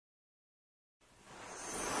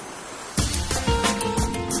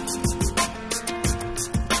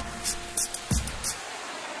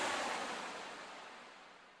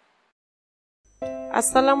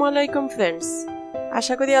আসসালামু আলাইকুম ফ্রেন্ডস,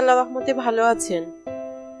 আশা করি আল্লাহর রহমতে ভালো আছেন।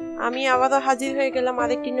 আমি আবারও হাজির হয়ে গেলাম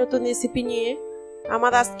আরেকটি নতুন রেসিপি নিয়ে।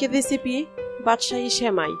 আমার আজকের রেসিপি বাদশাহী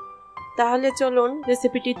সেমাই। তাহলে চলুন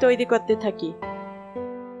রেসিপিটি তৈরি করতে থাকি।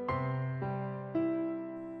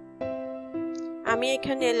 আমি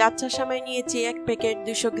এখানে লাচ্ছা সেমাই নিয়েছি 1 প্যাকেট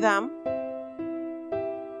 200 গ্রাম,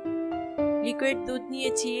 লিকুইড দুধ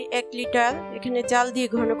নিয়েছি 1 লিটার, এখানে জাল দিয়ে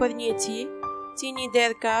ঘন করে নিয়েছি, চিনি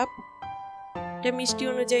 1.5 কাপ, এটা মিষ্টি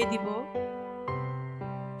অনুযায়ী দিব,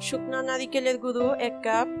 শুকনা নারিকেলের গুঁড়ো 1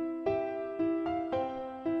 কাপ,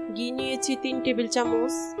 ঘি নিয়েছি 3 টেবিল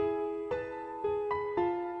চামচ,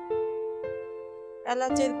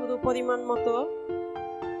 এলাচের গুঁড়ো পরিমাণ মতো,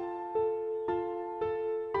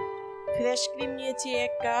 ফ্রেশ ক্রিম নিয়েছি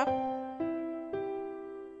 1 কাপ,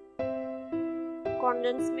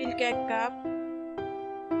 কনডেন্স মিল্ক 1 কাপ,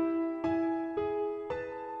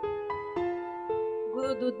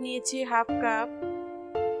 গুঁড়ো দুধ নিয়েছি 1/2 কাপ,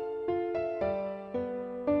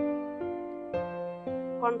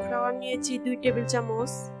 কর্নফ্লাওয়ার নিয়েছি 2 টেবিল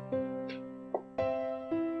চামচ,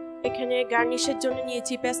 এখানে গার্নিশের জন্য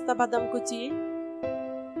নিয়েছি পেস্তা বাদাম কুচি,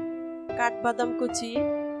 কাঠবাদাম কুচি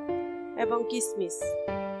এবং কিশমিশ।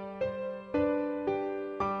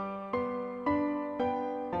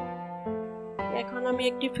 এখন আমি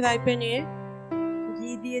একটি ফ্রাই প্যানে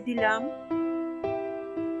ঘি দিয়ে দিলাম,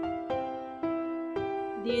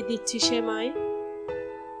 দিয়ে দিচ্ছি সেমাই।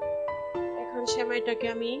 এখন সেমাইটাকে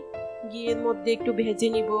আমি ঘিয়ের মধ্যে একটু ভেজে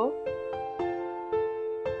নিব।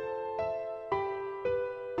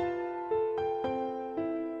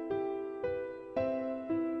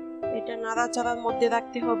 এটা নাড়াচাড়ার মধ্যে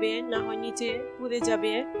রাখতে হবে, না হয় নিচে পুড়ে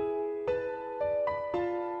যাবে।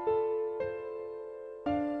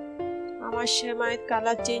 আমার সেমাইয়ের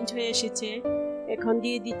কালার চেঞ্জ হয়ে এসেছে। এখন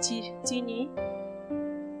দিয়ে দিচ্ছি চিনি।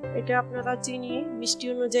 এটা আপনারা চিনি মিষ্টি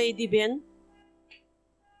অনুযায়ী দিবেন।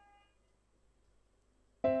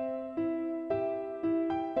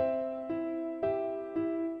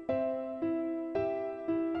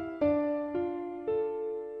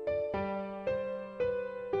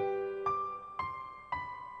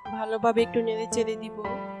 ভালোভাবে একটু নেড়ে চেড়ে দিব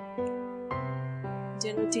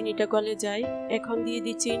যেন চিনিটা গলে যায়। এখন দিয়ে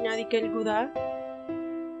দিচ্ছি নারিকেল গুঁড়া।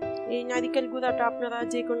 এই নারিকেল গুঁড়াটা আপনারা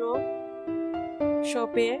যে কোনো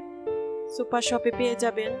শপে, সুপার শপে পেয়ে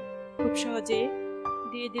যাবেন খুব সহজে।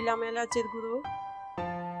 দিয়ে দিলাম এলাচের গুঁড়ো।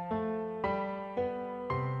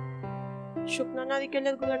 শুকনো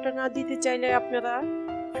নারিকেলের গুঁড়াটা না দিতে চাইলে আপনারা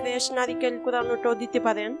ফ্রেশ নারিকেল কোরানোটাও দিতে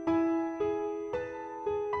পারেন।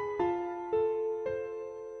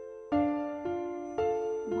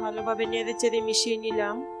 ভালোভাবে নেড়ে চেড়ে মিশিয়ে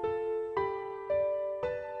নিলাম।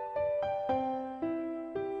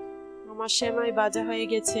 আমার সেমাই ভাজা হয়ে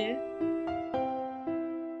গেছে।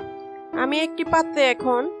 আমি একটি পাত্রে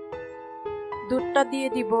এখন দুধটা দিয়ে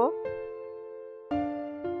দিব।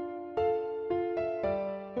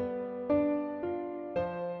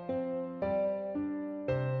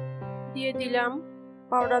 দিয়ে দিলাম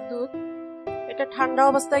পাউডার দুধ। এটা ঠান্ডা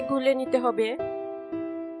অবস্থায় গুলে নিতে হবে।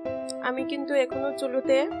 আমি কিন্তু এখনো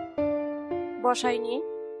চুলোতে বসাইনি।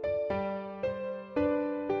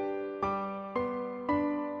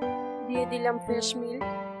 দিয়ে দিলাম ফ্রেশ মিল্ক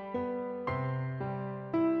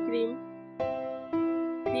ক্রিম।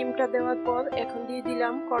 ক্রিমটা দেওয়ার পর এখন দিয়ে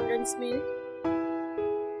দিলাম কনডেন্স মিল্ক।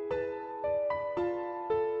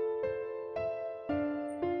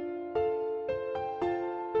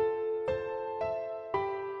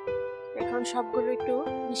 এখন সবগুলো একটু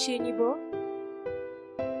মিশিয়ে নিব।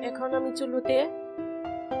 এখন আমি চুলোতে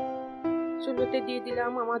দিয়ে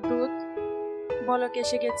দিলাম আমার দুধ। বলক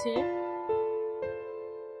এসে গেছে।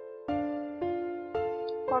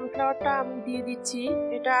 কর্নফ্লাওয়ারটা আমি দিয়ে দিচ্ছি।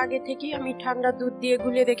 এটা আগে থেকে আমি ঠান্ডা দুধ দিয়ে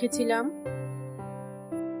গুলে রেখেছিলাম।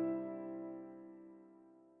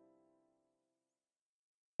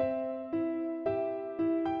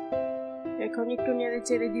 এখন একটু নেড়ে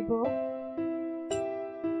চেড়ে দিব।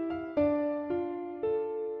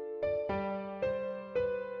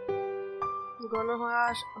 ঘন হওয়া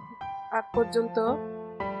আগ পর্যন্ত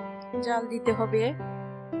জাল দিতে হবে।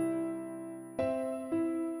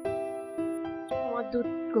 আমার দুধ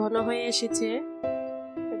ঘন হয়ে এসেছে,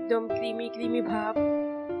 একদম ক্রিমি ভাব।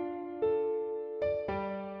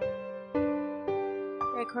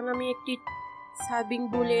 এখন আমি একটি সার্ভিং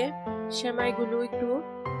বোলে সেমাইগুলো একটু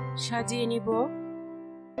সাজিয়ে নিব।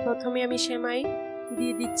 প্রথমে আমি সেমাই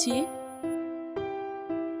দিয়ে দিচ্ছি।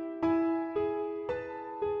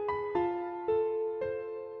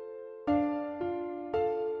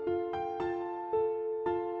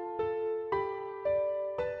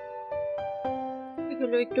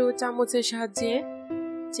 এগুলো একটু চামচের সাহায্যে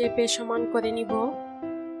চেপে সমান করে নিব।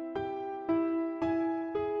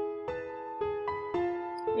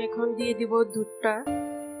 এখন দিয়ে দিব দুধটা,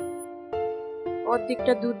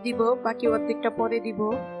 অর্ধেকটা দুধ দিব, বাকি অর্ধেকটা পরে দিব।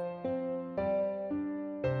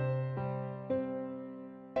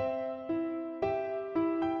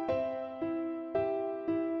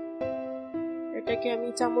 এটাকে আমি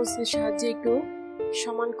চামচের সাহায্যে একটু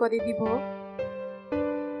সমান করে দিব।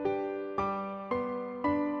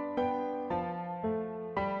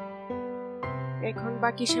 এখন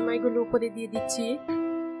বাকি সেমাইগুলো উপরে দিয়ে দিচ্ছি।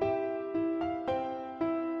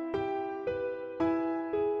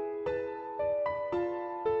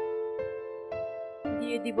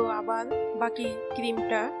 দিয়ে দিব আবার বাকি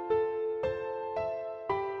ক্রিমটা।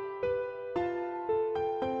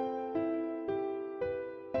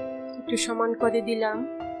 একটু সমান করে দিলাম।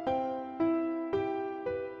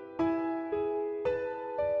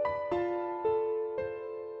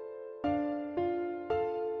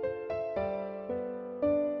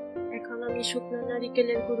 এখন আমি শুকনো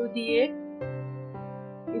নারিকেলের গুঁড়ো দিয়ে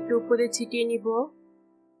একটু উপরে ছিটিয়ে নিব।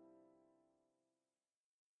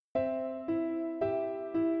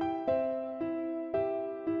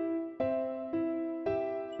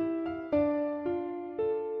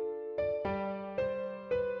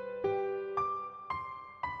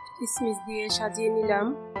 কিশমিশ দিয়ে সাজিয়ে নিলাম।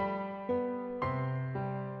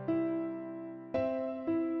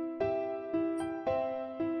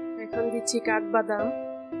 এখন দিচ্ছি কাঠবাদাম,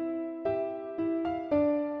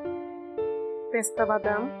 পেস্তা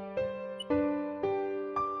বাদাম।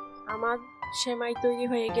 আমার সেমাই তৈরি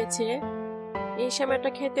হয়ে গেছে। এই সেমাইটা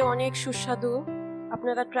খেতে অনেক সুস্বাদু,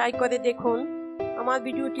 আপনারা ট্রাই করে দেখুন। আমার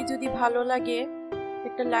ভিডিওটি যদি ভালো লাগে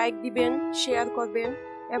একটা লাইক দিবেন, শেয়ার করবেন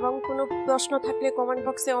এবং কোনো প্রশ্ন থাকলে কমেন্ট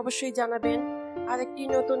বক্সে অবশ্যই জানাবেন। আরেকটি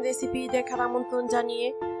নতুন রেসিপি দেখার আমন্ত্রণ জানিয়ে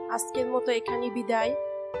আজকের মতো এখানেই বিদায়।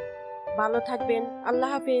 ভালো থাকবেন। আল্লাহ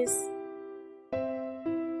হাফেজ।